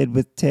a kid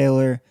with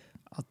Taylor,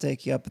 I'll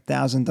take you up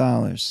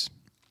 $1,000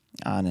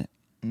 on it.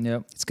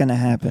 Yep. It's gonna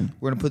happen.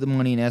 We're gonna put the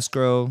money in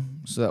escrow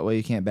so that way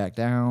you can't back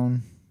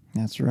down.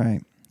 That's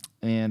right.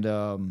 And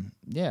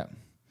yeah.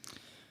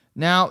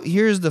 Now,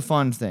 here's the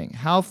fun thing.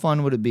 How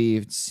fun would it be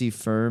to see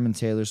Firm and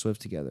Taylor Swift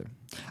together?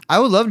 I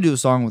would love to do a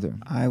song with her.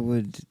 I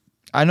would.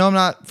 I know I'm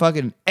not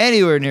fucking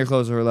anywhere near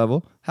close to her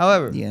level.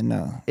 However, Yeah,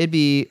 no. it'd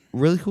be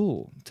really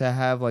cool to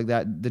have like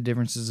that, the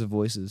differences of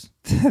voices.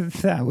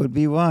 That would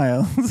be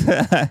wild.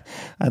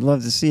 I'd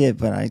love to see it,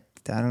 but I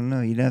don't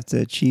know. You'd have to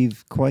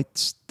achieve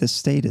quite the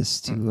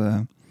status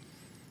to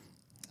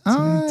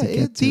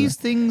get to These it.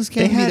 things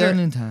can be done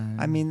in time.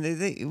 I mean,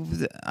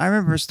 I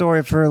remember a story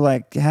of her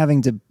like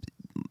having to,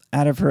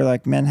 out of her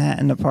like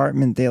Manhattan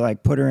apartment, they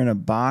like put her in a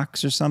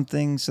box or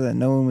something so that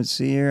no one would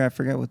see her. I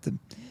forgot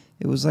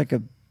it was like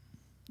it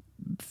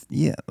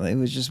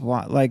was just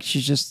like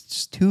she's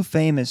just too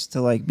famous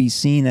to like be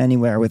seen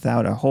anywhere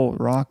without a whole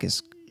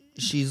raucous.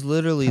 She's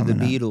literally the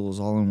Coming up. Beatles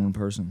all in one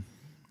person.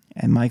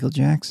 And Michael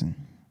Jackson.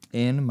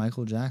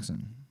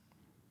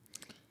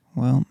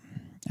 Well,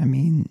 I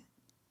mean,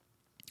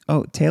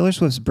 Taylor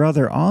Swift's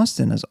brother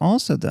Austin has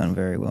also done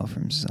very well for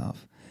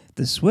himself.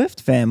 The Swift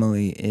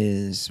family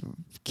is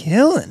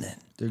killing it.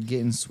 They're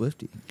getting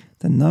Swifty.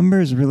 The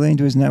numbers relating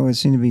to his net worth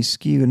seem to be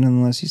skewed.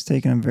 Nonetheless, he's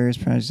taken on various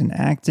projects in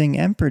acting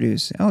and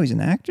producing. Oh, he's an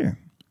actor.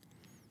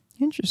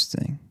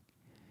 Interesting.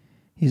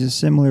 He has a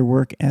similar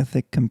work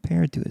ethic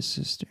compared to his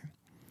sister.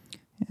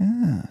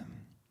 Yeah.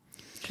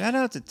 Shout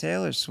out to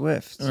Taylor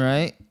Swift. All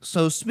right.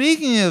 So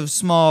speaking of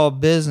small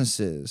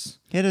businesses,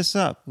 Hit us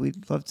up.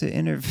 We'd love to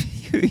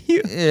interview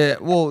you. yeah,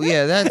 well,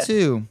 yeah, that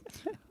too.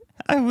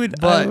 I would.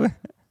 But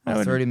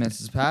 30 30 minutes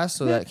has passed,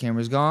 so that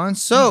camera's gone.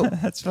 So,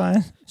 That's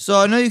fine.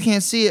 I know you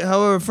can't see it.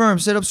 However, Firm,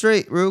 sit up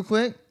straight real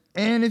quick.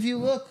 And if you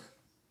look,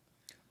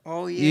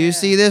 Oh, yeah. you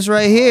see this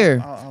right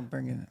here. I'll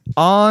bring it up.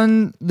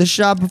 On the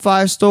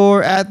Shopify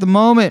store at the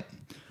moment,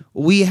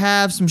 we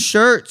have some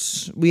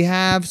shirts. We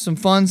have some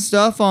fun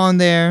stuff on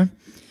there.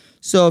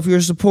 So if you're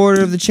a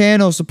supporter of the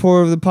channel,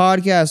 supporter of the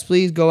podcast,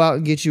 please go out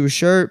and get you a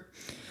shirt.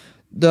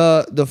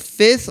 The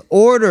 5th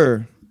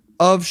order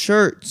of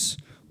shirts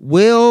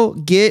will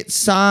get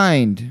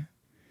signed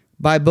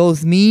by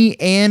both me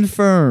and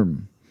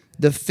Firm.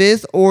 The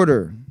fifth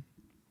order.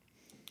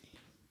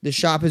 The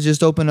shop has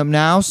just opened up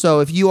now, so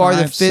if you are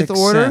the fifth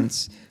order,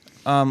 cents.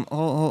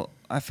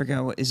 I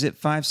forgot what is it.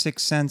 5-6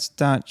 cents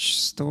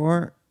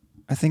store.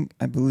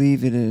 I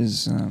believe it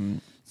is.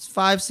 it's 5-6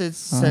 5,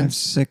 cents.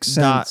 6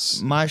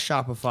 cents. My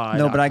Shopify.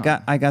 No, but I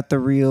got the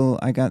real.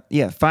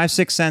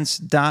 5-6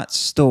 cents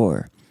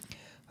store.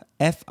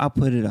 I'll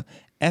put it up.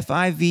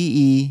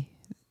 FIVESIXSENSE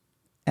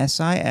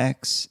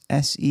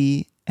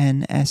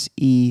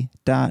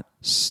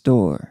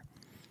 .store.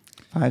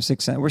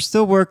 5-6 cents. We're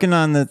still working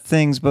on the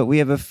things, but we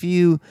have a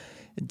few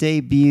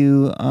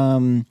debut,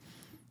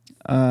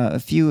 a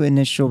few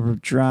initial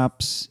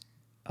drops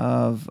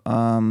of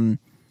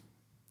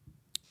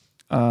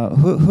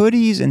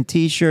hoodies and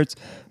T-shirts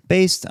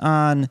based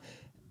on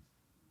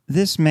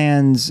this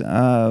man's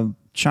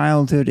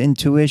childhood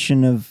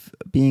intuition of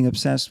being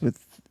obsessed with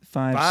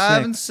 5,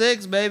 5 and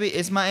 6, baby.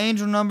 It's my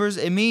angel numbers.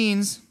 It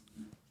means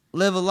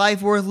live a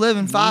life worth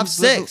living. 5,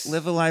 6.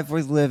 Live a life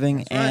worth living,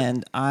 That's right.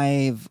 and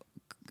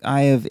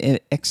I have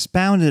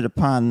expounded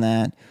upon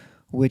that,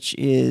 which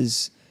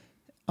is,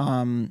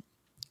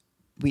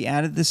 we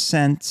added the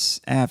cents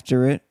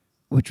after it,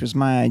 which was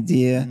my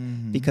idea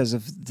because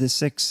of the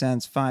 6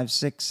 cents,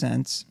 5-6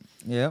 cents.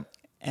 Yep.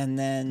 And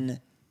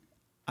then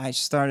I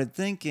started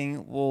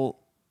thinking, well,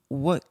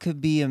 what could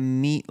be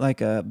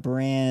like a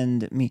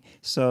brand meat?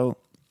 So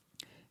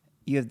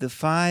you have the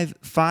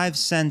five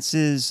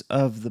senses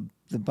of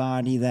the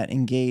body that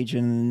engage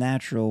in the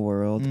natural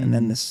world, and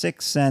then the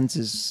 6th sense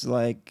is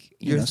like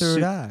Your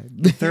third eye.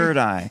 The third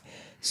eye.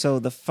 So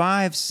the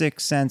 5-6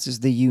 sense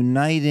is the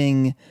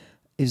uniting,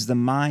 is the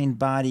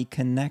mind-body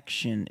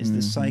connection, is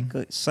the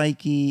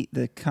psyche,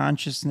 the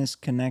consciousness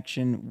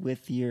connection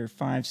with your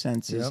 5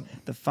 senses.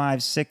 Yep. The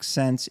 5-6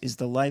 sense is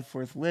the life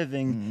worth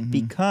living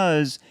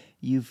because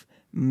you've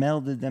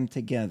melded them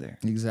together.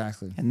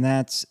 Exactly. And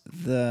that's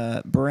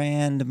the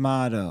brand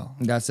motto.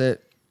 That's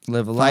it.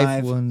 Live a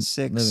life worth 5-6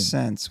 living.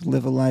 cents.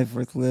 Live a life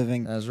worth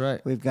living. That's right.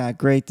 We've got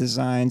great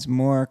designs,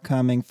 more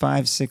coming.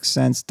 5-6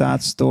 cents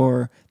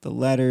 .store.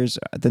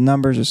 The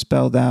numbers are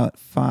spelled out.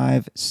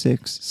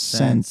 5-6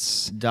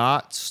 cents.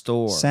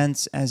 .store.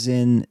 Sense as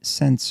in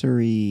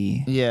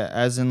sensory. Yeah,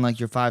 as in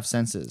like your 5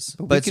 senses.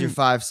 But it's your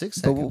 5-6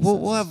 senses. But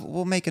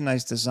we'll make a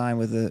nice design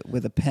with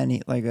a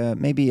penny, like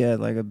maybe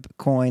a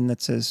coin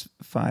that says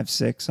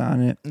 5-6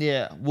 on it.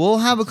 Yeah, we'll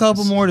have a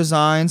couple more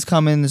designs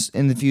come in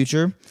the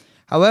future.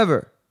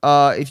 However,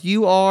 if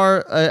you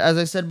are, as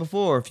I said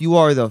before, if you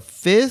are the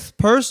 5th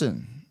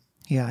person.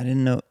 Yeah, I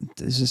didn't know.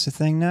 Is this a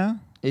thing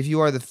now? If you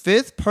are the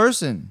 5th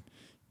person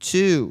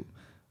to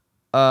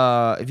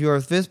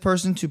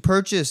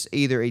purchase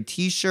either a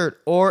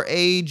T-shirt or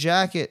a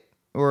jacket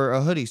or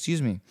a hoodie,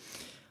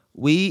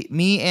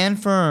 me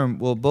and Firm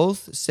will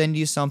both send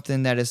you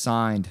something that is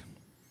signed.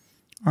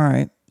 All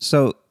right.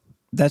 So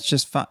that's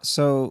just fine.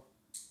 So,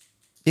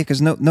 yeah,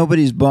 because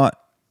nobody's bought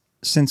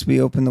since we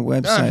opened the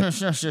website.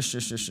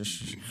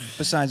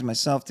 Besides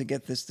myself to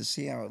get this to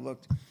see how it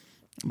looked.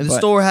 The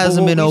store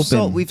hasn't been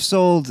open. We've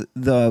sold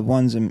the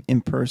ones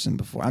in person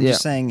before. I'm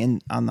just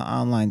saying on the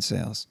online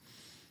sales.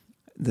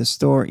 The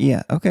store,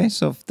 yeah. Okay,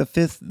 so the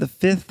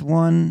fifth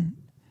one,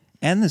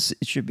 and it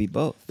should be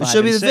both. It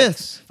should be the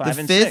 5th. The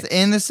 5th 6.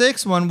 and the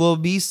 6th one will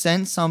be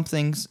sent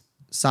something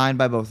signed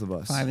by both of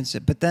us. 5 and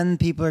 6. But then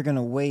people are going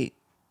to wait.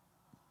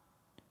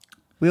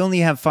 We only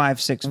have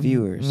 5-6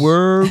 viewers.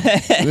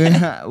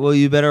 Well,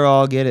 you better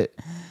all get it.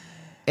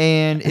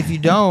 And if you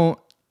don't,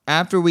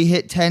 after we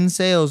hit 10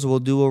 sales, we'll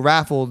do a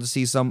raffle to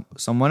see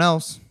someone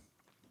else.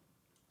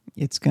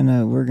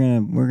 We're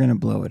gonna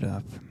blow it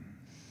up.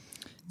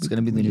 It's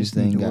gonna be the new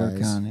thing, guys.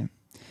 Work on it.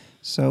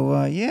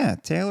 So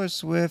Taylor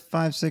Swift,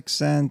 5-6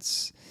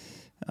 cents,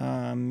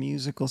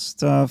 musical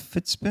stuff.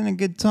 It's been a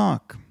good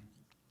talk.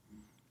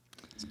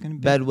 It's gonna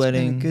be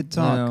bedwetting. A good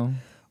talk. You know.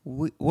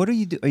 What are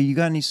you do? Are you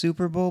got any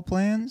Super Bowl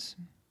plans?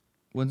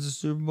 When's the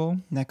Super Bowl?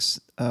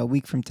 Next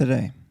week from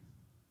today.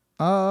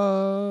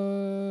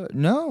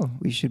 No.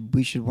 We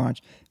should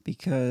watch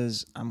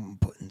because I'm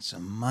putting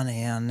some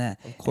money on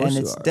that. Of course, and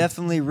it's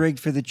definitely rigged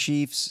for the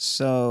Chiefs,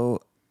 so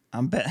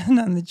I'm betting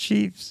on the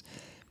Chiefs.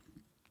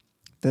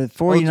 The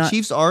 49 the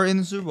Chiefs are in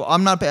the Super Bowl. I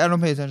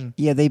don't pay attention.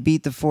 Yeah, they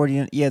beat the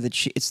 49. Yeah,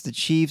 it's the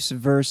Chiefs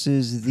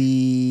versus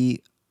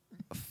the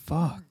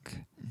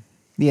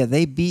Yeah,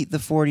 they beat the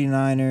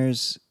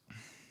 49ers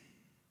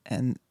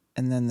and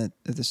then the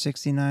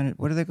 69ers.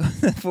 What do they call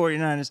the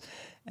 49ers?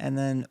 And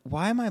then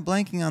why am I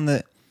blanking on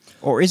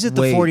or is it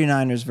the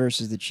 49ers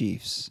versus the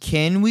Chiefs?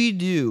 Can we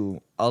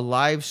do a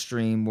live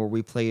stream where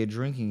we play a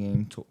drinking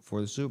game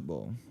for the Super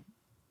Bowl?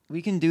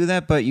 We can do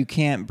that, but you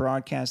can't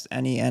broadcast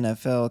any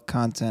NFL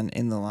content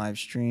in the live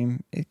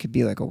stream. It could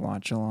be like a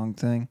watch-along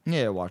thing.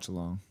 Yeah,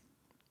 watch-along.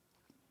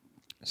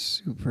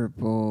 Super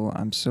Bowl.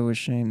 I'm so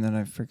ashamed that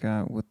I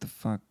forgot what the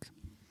fuck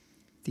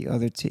the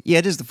other team. Yeah,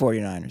 it is the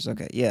 49ers.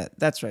 Okay, yeah,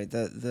 that's right.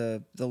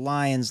 The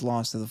Lions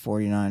lost to the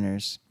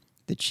 49ers.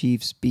 The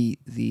Chiefs beat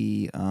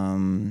the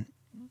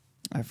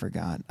I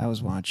forgot. I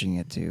was watching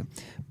it too.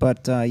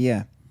 But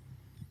yeah.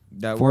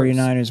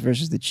 49ers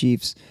versus the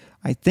Chiefs.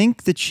 I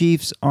think the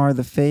Chiefs are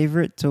the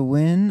favorite to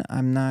win.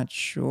 I'm not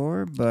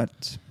sure,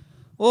 but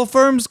Well,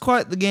 Firm's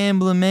quite the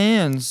gambling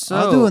man, so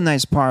I'll do a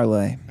nice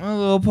parlay. a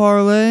little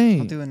parlay.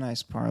 I'll do a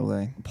nice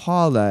parlay.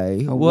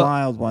 Parlay. A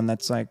wild one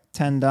that's like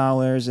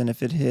 $10, and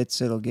if it hits,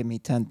 it'll give me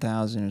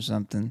 10,000 or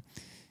something.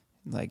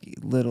 Like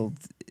little,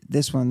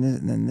 this one,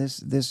 then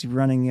this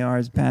running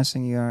yards,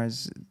 passing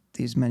yards,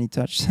 these many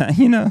touchdowns.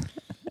 You know.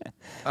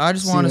 I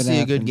just want to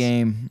see a good happens.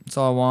 game. That's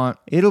all I want.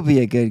 It'll be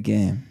a good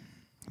game,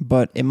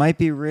 but it might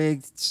be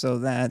rigged so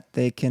that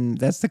they can.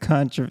 That's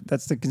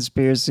the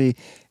conspiracy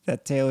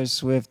that Taylor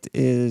Swift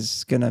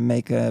is gonna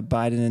make a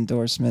Biden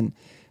endorsement,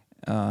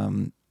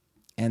 and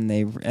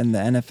the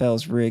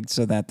NFL's rigged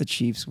so that the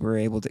Chiefs were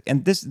able to.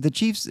 And the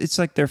Chiefs, it's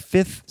like their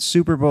 5th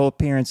Super Bowl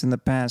appearance in the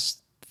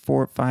past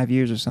 4 or 5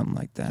 years or something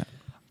like that.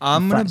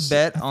 I'm gonna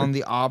bet on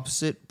the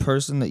opposite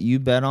person that you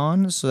bet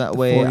on, so that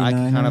way 49ers. I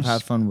can kind of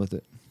have fun with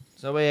it.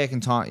 So that way I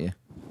can taunt you.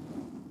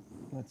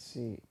 Let's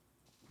see.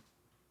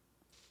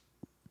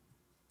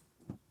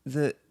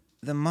 The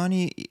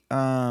money,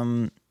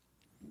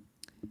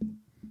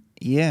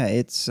 yeah,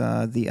 it's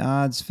the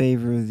odds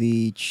favor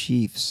the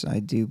Chiefs, I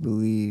do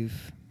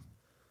believe.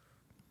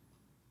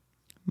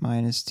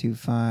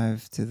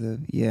 -2.5 to the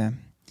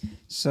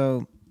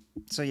So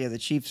yeah, the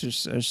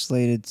Chiefs are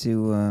slated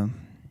to.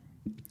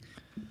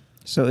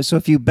 So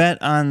if you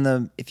bet on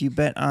the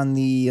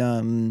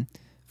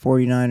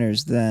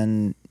 49ers,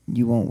 then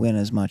you won't win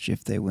as much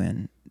if they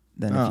win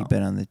than if you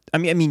bet on the. I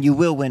mean you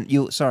will win.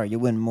 You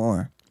win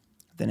more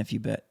than if you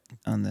bet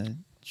on the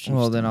Chiefs.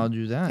 Well, then I'll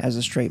do that as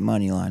a straight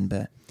money line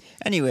bet.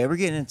 Anyway, we're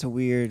getting into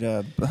weird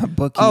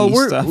bookie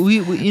stuff. we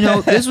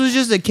this was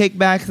just a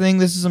kickback thing.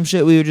 This is some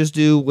shit we would just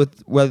do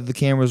with whether the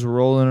cameras were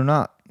rolling or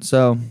not.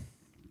 So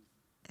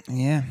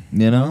yeah,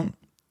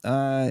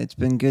 it's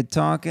been good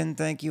talking.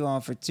 Thank you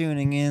all for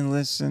tuning in,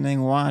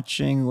 listening,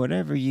 watching,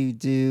 whatever you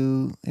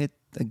do. Hit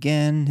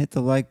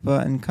the like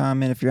button,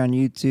 comment if you're on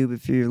YouTube.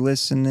 If you're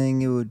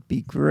listening, it would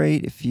be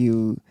great if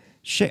you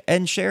share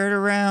it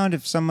around.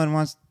 If someone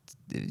wants,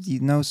 if you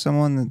know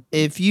someone that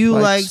if you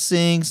like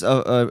seeing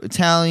a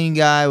Italian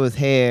guy with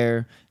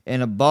hair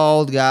and a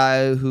bald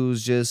guy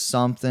who's just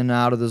something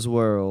out of this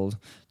world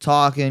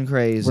talking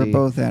crazy, we're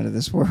both out of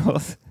this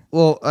world.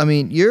 Well, I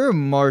mean, you're a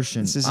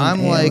Martian. This is an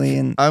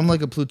alien. I'm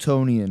like a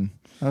Plutonian.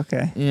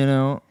 Okay.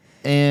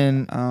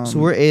 And so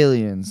we're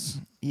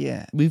aliens.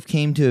 Yeah. We've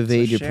came to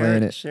evade your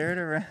planet. Share it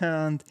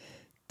around.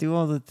 Do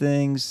all the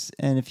things.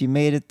 And if you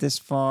made it this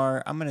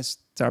far, I'm going to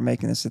start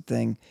making this a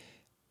thing.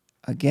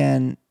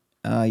 Again,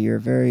 you're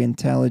a very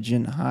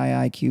intelligent,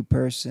 high IQ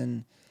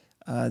person.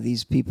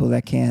 These people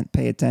that can't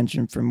pay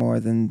attention for more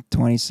than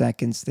 20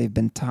 seconds, they've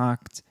been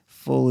talked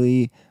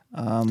fully.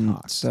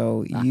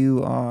 So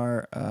you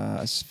are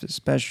a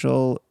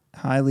special,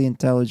 highly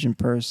intelligent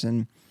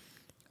person.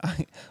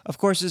 Of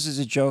course, this is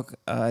a joke.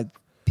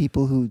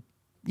 People who,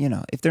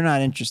 if they're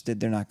not interested,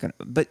 they're not gonna.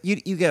 But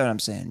you get what I'm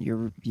saying.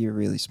 You're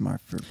really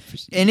smart for.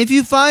 And if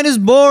you find us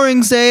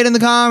boring, say it in the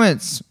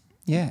comments.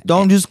 Yeah.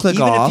 Don't just click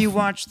off. Even if you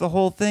watch the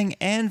whole thing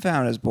and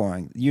found us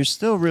boring, you're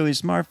still really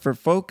smart for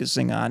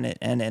focusing on it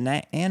and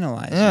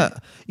analyzing. Yeah.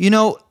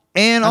 it.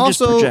 And I'm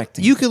also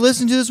you can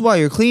listen to this while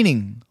you're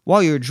cleaning,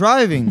 while you're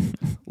driving,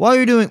 while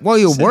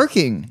you're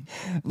working.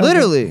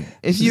 Literally,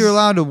 if you're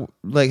allowed to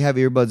have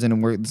earbuds in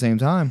and work at the same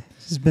time.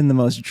 This has been the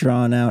most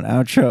drawn out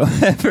outro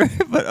ever,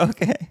 but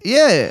okay.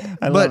 Yeah,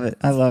 I love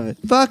it.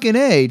 Fucking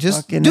A,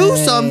 just do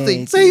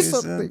something. Say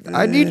something.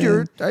 I need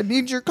your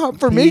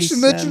confirmation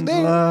that you're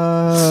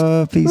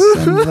there. Peace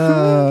and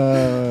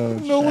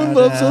love. No one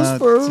loves us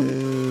for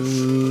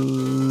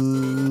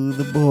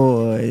the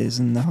boys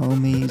and the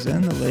homies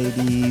and the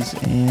ladies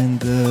and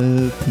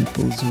the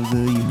peoples of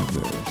the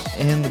universe.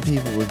 And the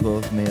people with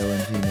both male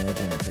and female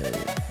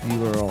genitalia.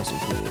 You are also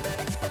cool.